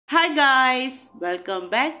Hi guys, welcome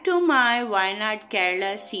back to my Wayanad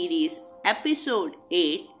Kerala series episode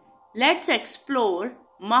 8. Let's explore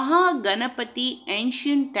Mahaganapati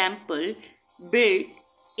ancient temple built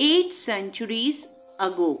 8 centuries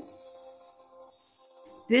ago.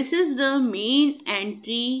 This is the main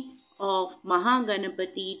entry of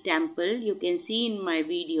Mahaganapati temple. You can see in my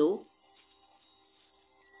video.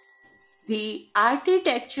 The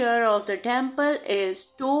architecture of the temple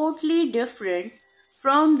is totally different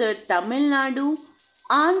from the Tamil Nadu,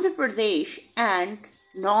 Andhra Pradesh and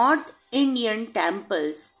North Indian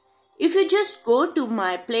temples. If you just go to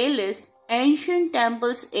my playlist Ancient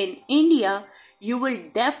Temples in India, you will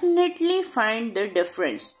definitely find the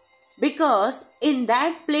difference. Because in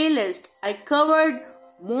that playlist I covered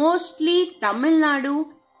mostly Tamil Nadu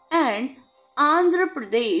and Andhra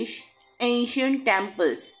Pradesh ancient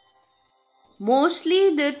temples.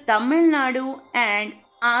 Mostly the Tamil Nadu and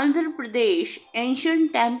Andhra Pradesh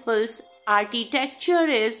ancient temples architecture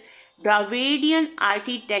is Dravidian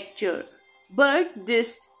architecture, but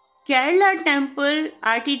this Kerala temple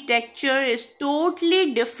architecture is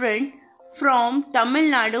totally different from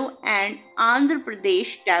Tamil Nadu and Andhra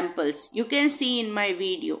Pradesh temples. You can see in my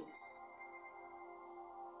video.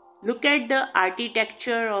 Look at the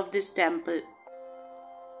architecture of this temple.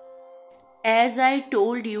 As I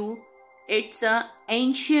told you, it's an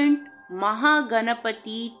ancient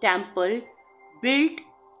Mahaganapati temple built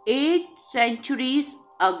 8 centuries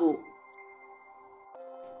ago.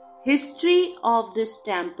 History of this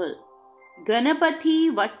temple.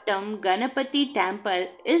 Ganapathyvattom Ganapati Temple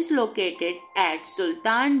is located at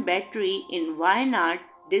Sultan Bathery in Wayanad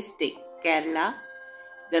district, Kerala.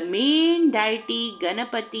 The main deity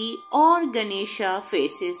Ganapati or Ganesha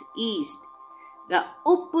faces east. The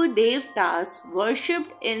Devtas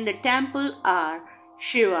worshipped in the temple are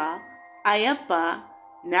Shiva, Ayyappa,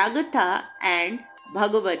 Nagatha and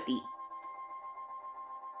Bhagavati.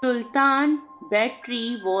 Sultan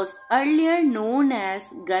Bathery was earlier known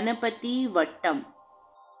as Ganapathyvattom.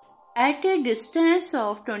 At a distance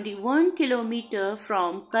of 21 km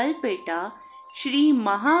from Kalpetta, Sri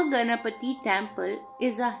Mahaganapati Temple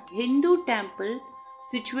is a Hindu temple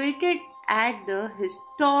situated at the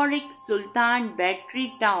historic Sultan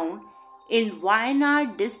Bathery town in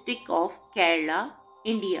Wayanad district of Kerala,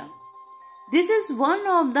 India. This is one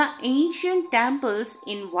of the ancient temples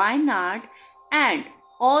in Wayanad and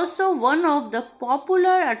also one of the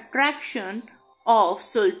popular attractions of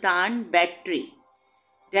Sultan Bathery.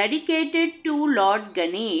 Dedicated to Lord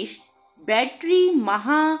Ganesh, Bathery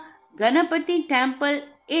Maha Ganapathi Temple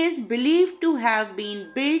is believed to have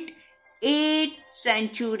been built 8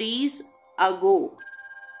 centuries ago.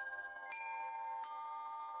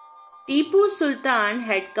 Tipu Sultan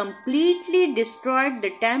had completely destroyed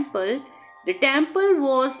the temple. The temple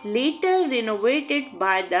was later renovated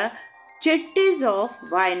by the Chettis of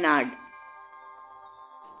Wayanad.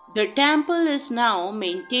 The temple is now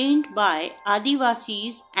maintained by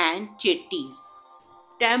Adivasis and Chettis.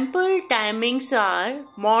 Temple timings are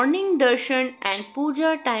morning darshan and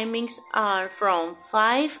puja timings are from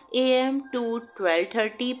 5 am to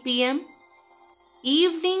 12:30 pm.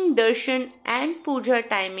 Evening darshan and puja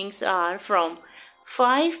timings are from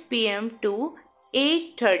 5 pm to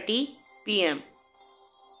 8:30 pm.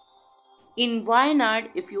 In Wayanad,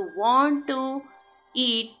 if you want to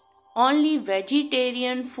eat only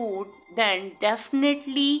vegetarian food, then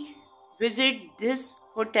definitely visit this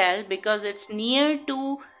hotel because it's near to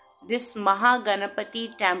this Mahaganapati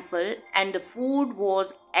temple and the food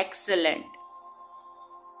was excellent.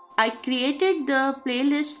 I created the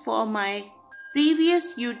playlist for my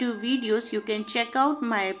previous YouTube videos. You can check out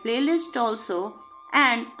my playlist also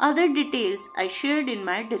and other details I shared in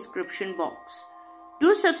my description box.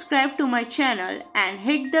 Do subscribe to my channel and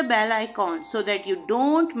hit the bell icon so that you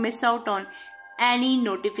don't miss out on any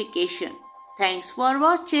notification. Thanks for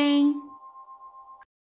watching.